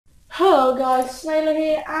Hello guys, Sailor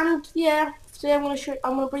here, and yeah, today I'm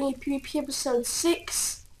gonna bring you PvP episode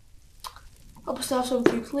 6. Hope I still have some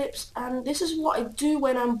few clips, and this is what I do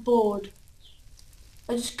when I'm bored.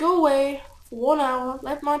 I just go away for 1 hour,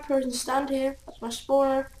 let my person stand here at my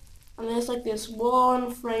spawner, and there's like this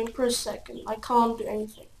 1 frame per second. I can't do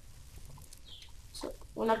anything. So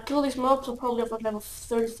when I kill these mobs, I'll probably have like level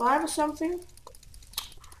 35 or something.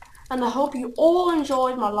 And I hope you all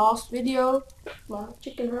enjoyed my last video, my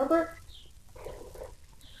chicken rubber.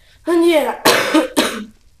 And yeah.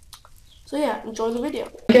 So yeah, enjoy the video.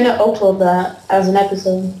 You're gonna upload that as an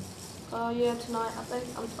episode. Yeah, tonight. I think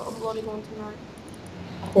I'm uploading one tonight.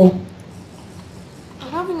 Cool.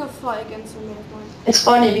 I'm having a fight against a mate of mine. It's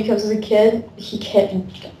funny because as a kid, he came.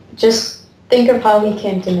 Just think of how he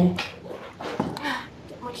came to me.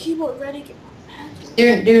 Get my keyboard ready. Get my hands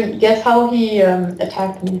ready. Dude, guess how he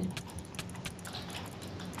attacked me?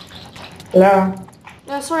 Hello?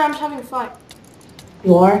 Yeah, sorry, I'm just having a fight.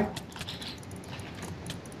 You are?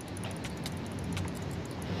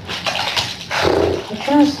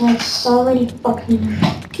 I just like so many fucking...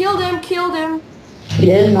 Killed him, killed him. He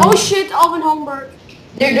did not. Oh shit, Alvin Holmberg.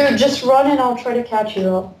 Dude, just run and I'll try to catch you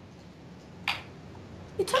up.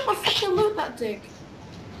 He took my fucking loot, that dick.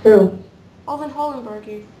 Who? Alvin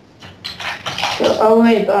Holmberg. Oh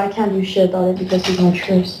wait, but I can't do shit about it because he's my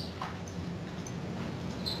choice.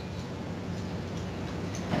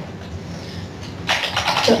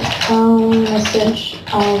 Message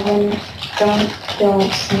Alvin,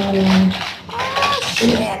 don't snore. Oh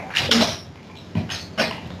shit.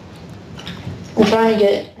 I'm trying to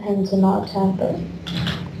get him to not attack, but...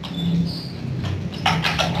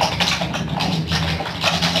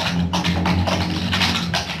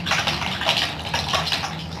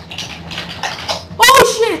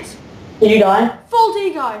 Oh shit! Did you die? Full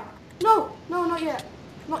D guy. No, not yet.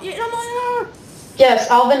 Not yet. No. Yes,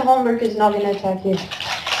 Alvin Holmberg is not gonna attack you.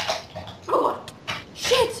 Oh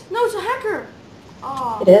shit! No, it's a hacker.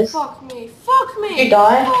 Oh, It is? Fuck me. Fuck me. Did you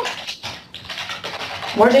die? Fuck.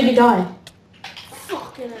 Where did you die?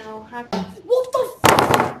 Fucking hell, hacker. What the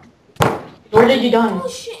fuck? Where did you die?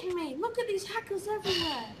 Bullshitting me. Look at these hackers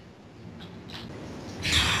everywhere.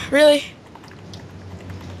 Really?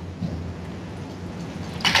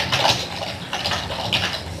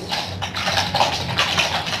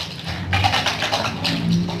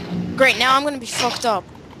 Great, now I'm gonna be fucked up.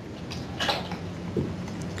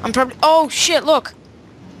 I'm probably— oh shit, look!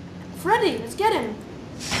 Freddy, let's get him.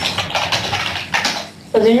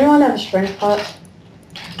 Does anyone have a strength pot?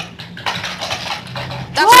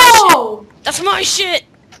 That's my Whoa! shit! That's my shit!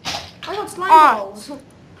 I got slime Ah. balls.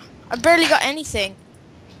 I barely got anything.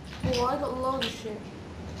 Oh, I got loads of shit.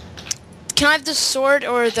 Can I have the sword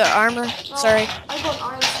or the armor? Oh, Sorry. I got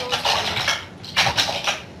iron sword.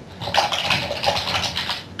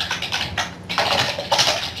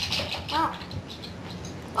 Wow.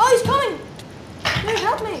 Oh, he's coming! Dude,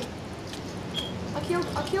 help me! I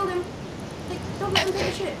killed him. Don't let him take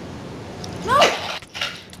the shit. No!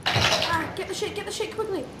 Ah, get the shit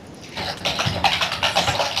quickly. You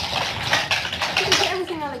can get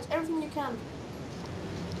everything, Alex. Everything you can.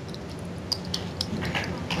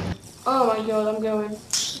 Oh my god, I'm going.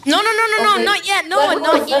 No, Okay. not yet,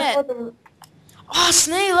 not yet. Oh,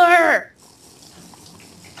 Snailer!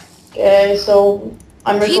 Okay, so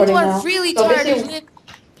I'm recording People now. are really So tired of basically- it.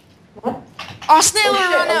 What? Oh, Snailer Oh,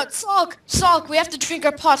 shit. run out! Sulk, we have to drink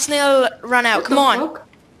our pot. Snailer run out, come on. Fuck?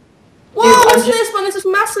 Whoa, Dude, what's this one? This is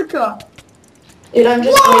Massacre. Dude, I'm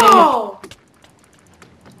just Whoa! waiting.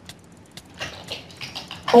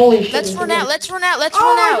 Holy shit. Let's run out, let's run Oh,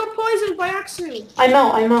 I got poisoned by Axu. I'm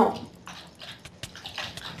out.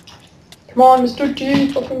 Come on, Mr. T,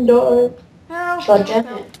 fucking die. Help, God help, damn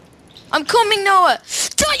help. it. I'm coming, Noah!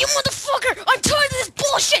 Die, you motherfucker! I'm tired of this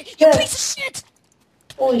bullshit! You Yeah. piece of shit!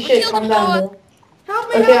 Holy shit, killed calm him, down, Noah. bro. Help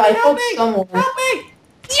me, Okay, I help killed me, someone. help me!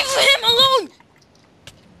 Leave him alone!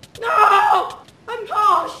 No!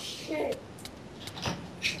 Oh shit!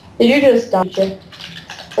 Did you just die, shit?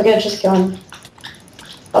 Okay, just kill him.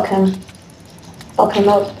 Fuck him. Fuck him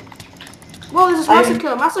up. Whoa, this is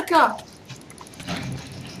Massacre!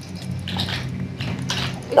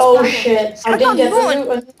 It's Oh back. shit, I I didn't got get one.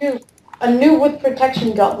 the loot. A new with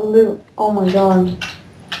protection got the loot. Oh my god.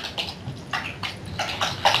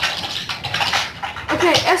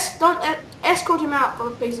 Okay, escort him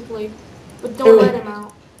out, basically, but don't Who? let him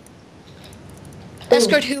out.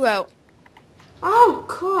 Escort who out? Oh,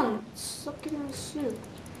 cunt! Stop giving me soup.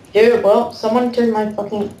 Dude, well, someone took my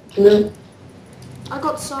fucking loot. I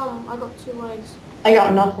got 2 eggs. I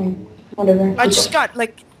got nothing. Whatever. I just got,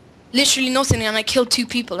 like, literally nothing and I killed 2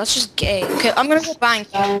 people. That's just gay. Okay, I'm gonna go bank,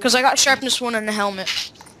 because I got sharpness 1 and a helmet.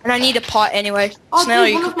 And I need a pot anyway. Oh, Snail, are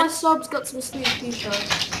dude, you one of my coming? subs got some sweet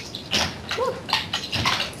t-shirts.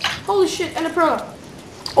 Holy shit, and a pro.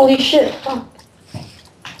 Holy shit. Oh.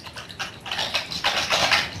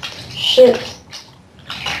 Shit.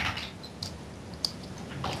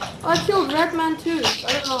 I killed Redman too.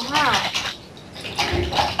 I don't know how.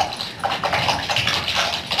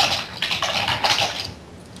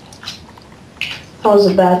 That was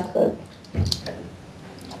a bad clip.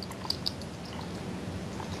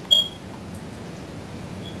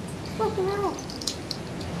 Fucking hell.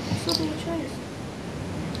 Still being chased.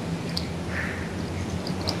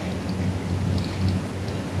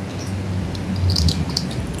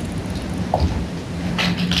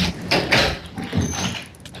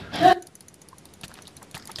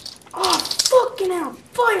 Oh, fucking hell.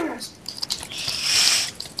 Fire us.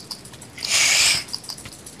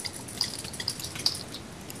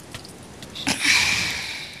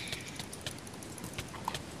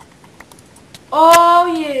 Oh,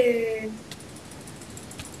 yeah.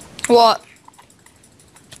 What?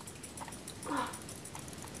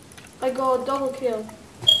 I got a double kill.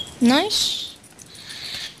 Nice.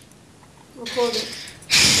 Record it.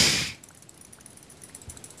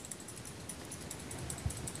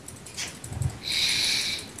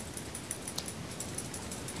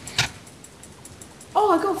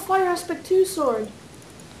 Oh, I got Fire Aspect 2 sword.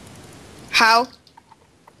 How?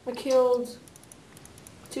 I killed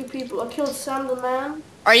 2 people. I killed Sam the man.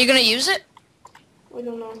 Are you gonna use it? I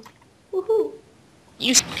don't know. Woohoo.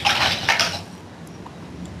 You.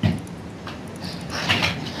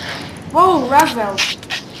 Whoa, Ravel.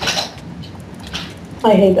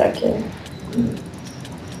 I hate that kid.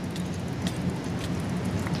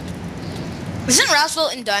 Isn't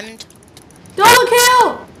Raswell in Diamond? Double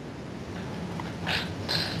kill!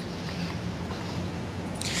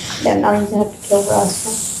 Yeah, now you have to kill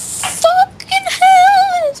Rascal. Fucking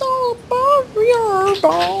hell, it's all about your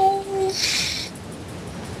ball.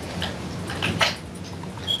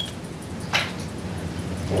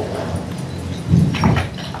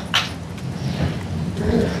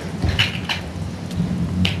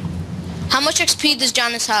 How much XP does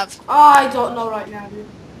Janice have? I don't know right now, dude.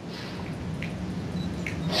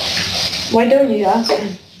 Why don't you ask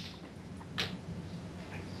him?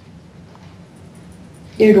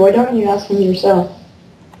 Dude, why don't you ask him yourself?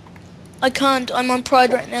 I can't, I'm on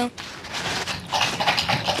Pride right now.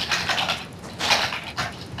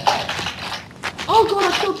 Oh god,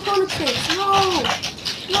 I killed Politics. No!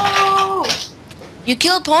 No! You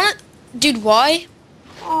killed opponent? Dude, why?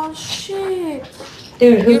 Oh shit!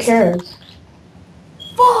 Dude, who cares?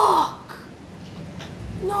 Fuck!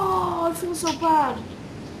 No, I feel so bad.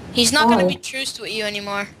 He's not gonna Why? be truce with you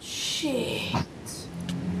anymore. Shit.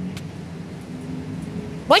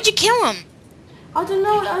 Why'd you kill him? I don't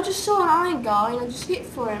know, I just saw an iron guy and I just hit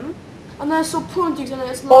for him. And then I saw Politics and then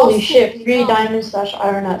it's Holy lost shit, him. 3 diamonds /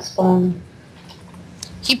 iron at spawn.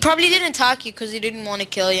 He probably didn't attack you because he didn't want to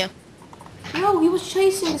kill you. No, he was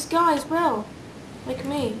chasing this guy as well. Like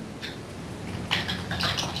me.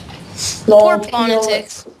 Poor Lol,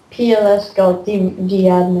 Politics. PLS got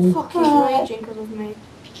de-admin. Fuck, he's raging because of me.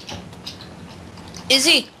 Is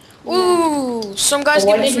he? Ooh, some guys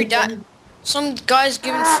Why giving did free you da- kill him? Some guys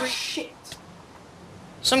giving Ah, free. shit.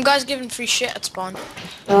 Some guys giving free shit at spawn.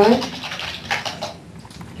 Alright?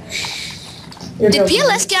 You're Did joking.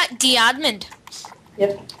 PLS get de-admined?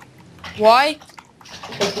 Yep. Why?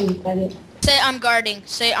 Because he's petty. Say I'm guarding.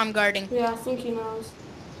 Say I'm guarding. Yeah, I think he knows.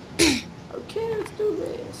 Okay, let's do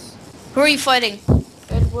this. Who are you fighting?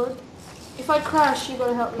 Edward. If I crash, you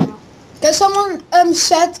gotta help me out. Can someone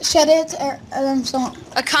shed it or someone?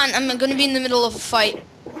 I can't. I'm gonna be in the middle of a fight.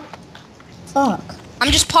 Fuck.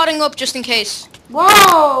 I'm just potting up just in case. Whoa!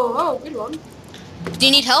 Oh, good one. Do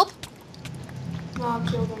you need help? No, I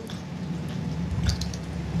killed him.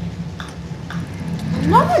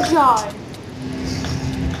 Another guy!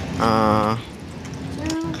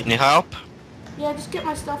 Dude. You need help? Yeah, just get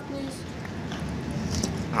my stuff, please.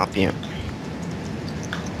 Help you.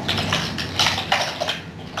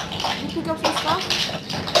 You pick up some stuff?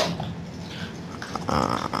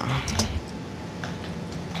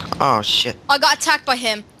 Oh shit. I got attacked by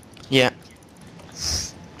him. Yeah,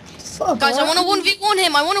 Fuck. Guys, I what? want to 1v1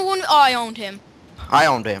 him. I want to 1. Oh, I owned him. I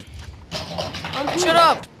owned him. Shut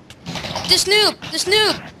up. This noob. This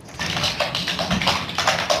noob.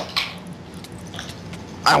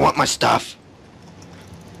 I want my stuff.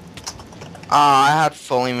 I had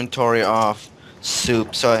full inventory of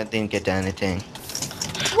soup, so I didn't get anything.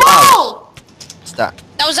 Whoa! What's that?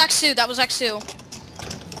 That was Axu. That was Axu.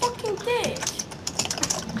 Fucking dick.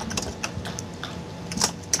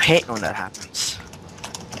 I hate when that happens.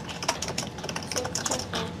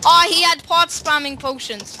 Oh, he had pot spamming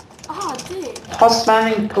potions. Ah, dick. Pot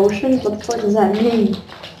spamming potions? What the fuck does that mean?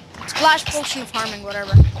 Splash potion of harming,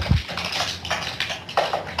 whatever.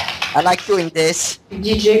 I like doing this.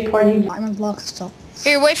 DJ party. Diamond block stuff.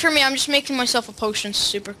 Here, wait for me. I'm just making myself a potion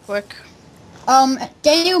super quick.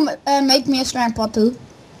 Can you make me a strength pot too?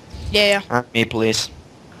 Yeah, Me, please.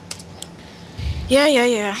 yeah.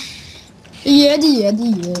 Yeah.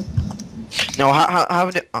 No,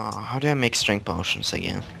 how do I make strength potions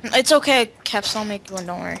again? It's okay, Caps. I'll make one.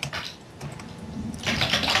 Don't worry.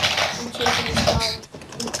 I'm chasing this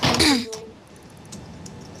guy.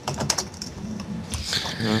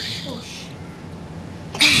 Hmm. Oh, shit.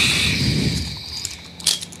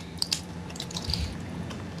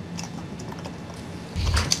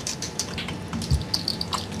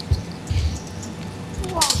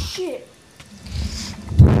 Oh, shit.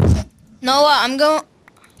 Noah, I'm going.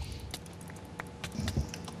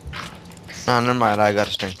 No, never mind. I got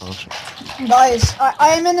a strength potion. Guys, I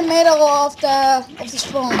am in the middle of the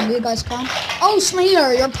spawn. Do you guys come? Oh,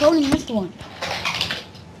 Smear, you're pulling this one.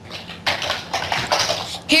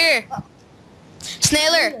 Here,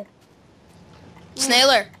 Snailer.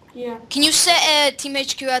 Snailer. Yeah. Can you set Team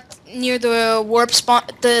HQ at near the warp spawn,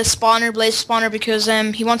 the spawner, blaze spawner, because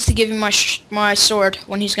he wants to give me my sword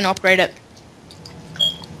when he's gonna upgrade it.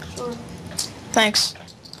 Sure. Thanks.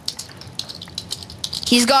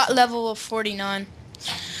 He's got level of 49.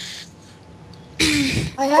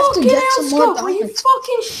 I have to get some more Scope, are you diamonds.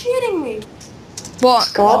 fucking shitting me? What?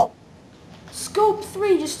 Scott? Scope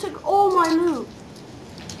 3 just took all my loot.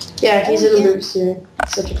 Yeah, he's Oh, in the yeah. loops here.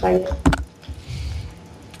 Such a faggot.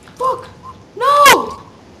 Fuck! No!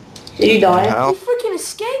 Did you die? He Help. freaking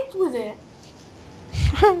escaped with it.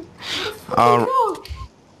 Uh, Go.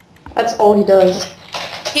 That's all he does.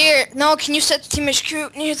 Here, no, can you set the Team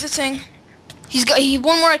HQ near the thing? He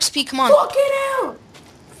one more XP, come on. Fucking hell!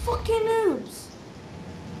 Fucking noobs.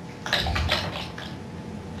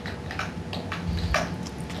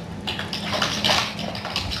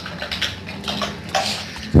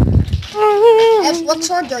 F, what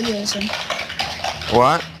sword are you using?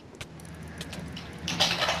 what?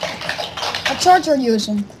 What sword are you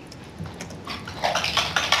using?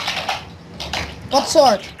 What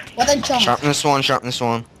sword? What enchant? Sharpness 1, sharpness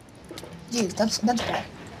 1. Jeez, that's bad.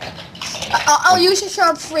 I'll use a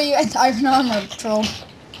sharp 3 and iron armor, troll.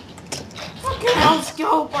 Fucking hell,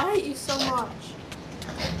 Scope. I hate you so much.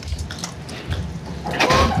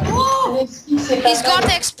 Whoa! He's got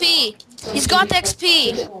XP. He's got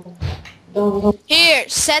XP. Here,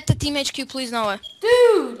 set the Team HQ, please, Noah.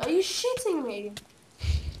 Dude, are you shitting me?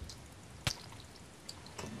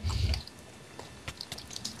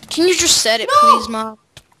 Can you just set it, No! please, Mom?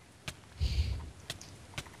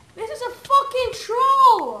 This is a fucking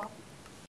troll!